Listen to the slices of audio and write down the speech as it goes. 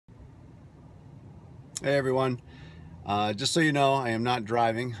Hey everyone, just so you know, I am not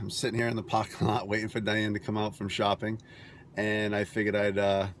driving. I'm sitting here in the parking lot waiting for Diane to come out from shopping, and I figured I'd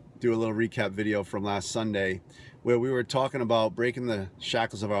do a little recap video from last Sunday where we were talking about breaking the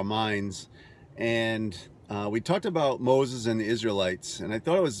shackles of our minds, and we talked about Moses and the Israelites, and I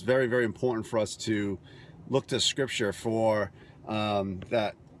thought it was very, very important for us to look to scripture for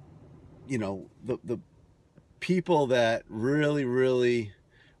that, you know, the people that really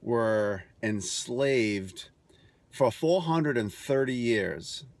were enslaved for 430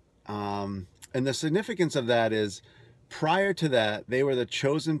 years. And the significance of that is, prior to that, they were the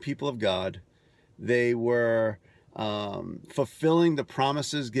chosen people of God. They were fulfilling the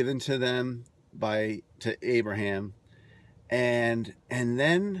promises given to them to Abraham, and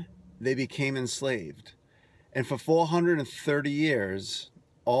then they became enslaved. And for 430 years,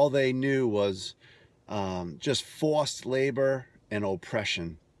 all they knew was just forced labor and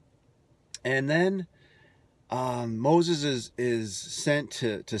oppression. And then Moses is sent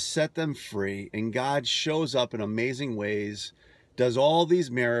to set them free, and God shows up in amazing ways, does all these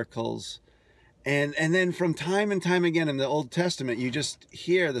miracles, and then from time and time again in the Old Testament, you just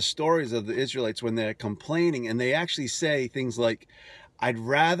hear the stories of the Israelites when they're complaining, and they actually say things like, "I'd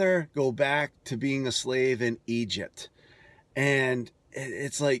rather go back to being a slave in Egypt." And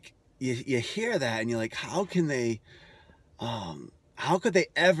it's like you hear that and you're like, how can they how could they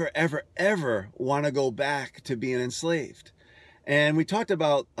ever want to go back to being enslaved? And we talked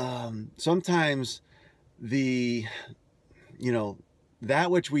about sometimes the, that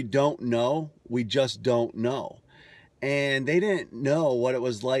which we don't know, we just don't know. And they didn't know what it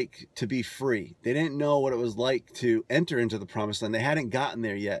was like to be free. They didn't know what it was like to enter into the promised land. They hadn't gotten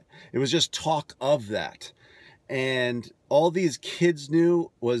there yet. It was just talk of that. And all these kids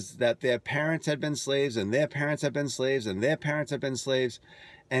knew was that their parents had been slaves, and their parents had been slaves, and their parents had been slaves.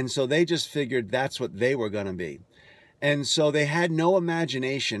 And so they just figured that's what they were going to be. And so they had no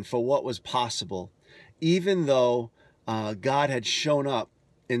imagination for what was possible, even though God had shown up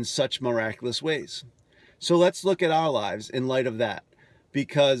in such miraculous ways. So let's look at our lives in light of that,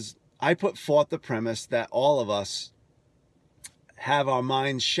 because I put forth the premise that all of us have our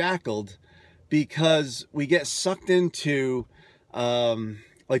minds shackled because we get sucked into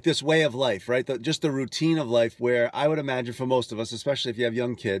like this way of life, right? Just the routine of life, where I would imagine for most of us, especially if you have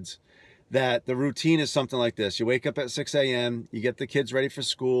young kids, that the routine is something like this. You wake up at 6 a.m., you get the kids ready for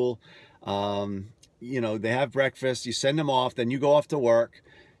school, they have breakfast, you send them off, then you go off to work,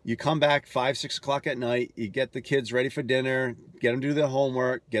 you come back 5, 6 o'clock at night, you get the kids ready for dinner, get them to do their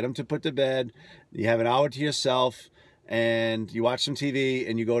homework, get them to put to bed, you have an hour to yourself, and you watch some TV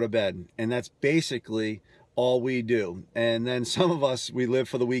and you go to bed. And that's basically all we do. And then some of us, we live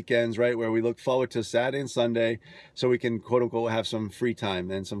for the weekends, right? Where we look forward to Saturday and Sunday so we can, quote unquote, have some free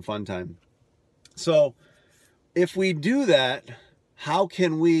time and some fun time. So if we do that, how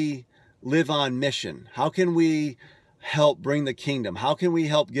can we live on mission? How can we help bring the kingdom? How can we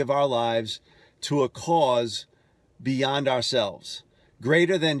help give our lives to a cause beyond ourselves,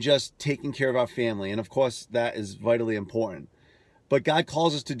 greater than just taking care of our family? And of course, that is vitally important. But God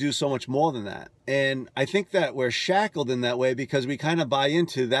calls us to do so much more than that. And I think that we're shackled in that way because we kind of buy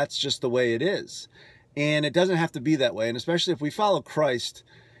into that's just the way it is. And it doesn't have to be that way. And especially if we follow Christ,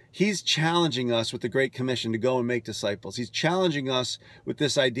 He's challenging us with the Great Commission to go and make disciples. He's challenging us with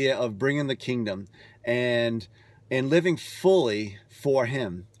this idea of bringing the kingdom and living fully for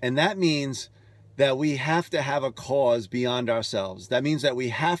Him. And that means that we have to have a cause beyond ourselves. That means that we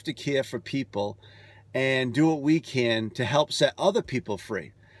have to care for people and do what we can to help set other people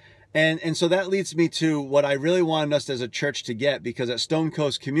free. And so that leads me to what I really wanted us as a church to get, because at Stone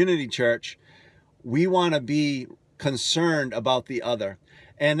Coast Community Church, we want to be concerned about the other.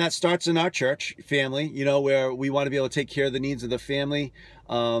 And that starts in our church family, where we want to be able to take care of the needs of the family.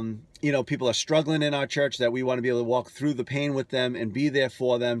 People are struggling in our church, that we want to be able to walk through the pain with them and be there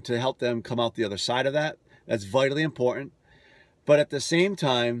for them to help them come out the other side of that. That's vitally important. But at the same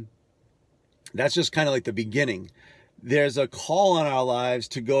time, that's just kind of like the beginning. There's a call on our lives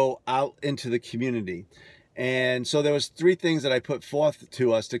to go out into the community. And so there was 3 things that I put forth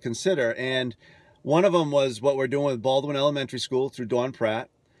to us to consider. And one of them was what we're doing with Baldwin Elementary School through Dawn Pratt.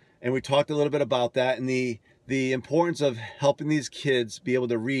 And we talked a little bit about that and the importance of helping these kids be able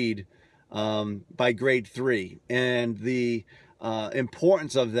to read by grade 3. And the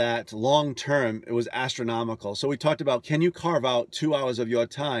importance of that long term, it was astronomical. So we talked about, can you carve out 2 hours of your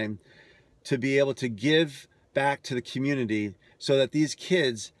time to be able to give back to the community so that these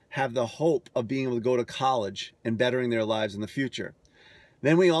kids have the hope of being able to go to college and bettering their lives in the future?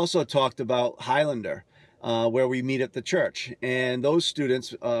 Then we also talked about Highlander, where we meet at the church. And those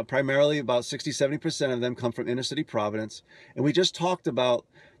students, primarily about 60–70% of them, come from inner city Providence. And we just talked about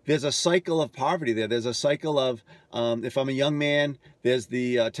there's a cycle of poverty there. There's a cycle of, if I'm a young man, there's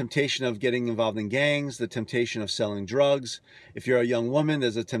the temptation of getting involved in gangs, the temptation of selling drugs. If you're a young woman,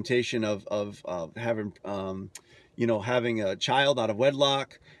 there's a temptation of having, having a child out of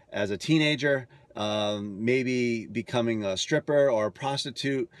wedlock as a teenager, maybe becoming a stripper or a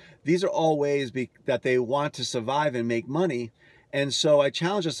prostitute. These are all ways that they want to survive and make money. And so I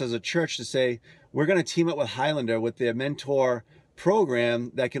challenge us as a church to say, we're going to team up with Highlander with their mentor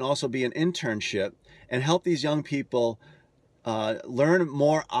program that can also be an internship and help these young people learn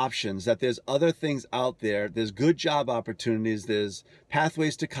more options, that there's other things out there. There's good job opportunities. There's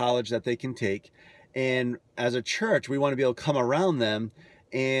pathways to college that they can take. And as a church, we want to be able to come around them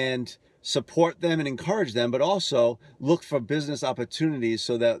and support them and encourage them, but also look for business opportunities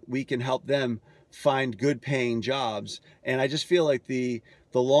so that we can help them find good paying jobs. And I just feel like the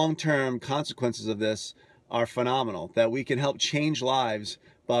long-term consequences of this are phenomenal, that we can help change lives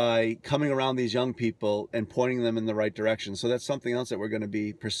by coming around these young people and pointing them in the right direction. So that's something else that we're going to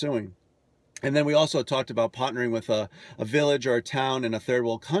be pursuing. And then we also talked about partnering with a village or a town in a third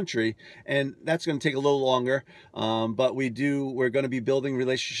world country, and that's going to take a little longer. But we're going to be building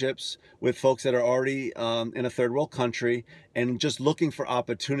relationships with folks that are already in a third world country, and just looking for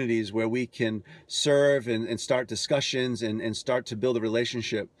opportunities where we can serve and start discussions and start to build a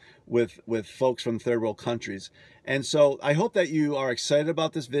relationship with folks from third world countries. And so I hope that you are excited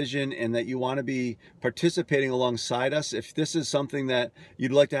about this vision and that you want to be participating alongside us. If this is something that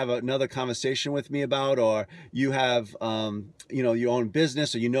you'd like to have another conversation with me about, or you have your own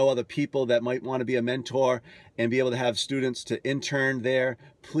business, or you know other people that might want to be a mentor and be able to have students to intern there,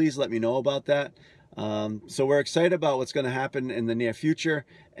 please let me know about that. So we're excited about what's going to happen in the near future.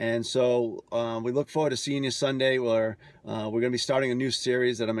 And so we look forward to seeing you Sunday, where we're going to be starting a new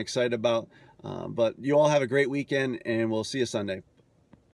series that I'm excited about. But you all have a great weekend, and we'll see you Sunday.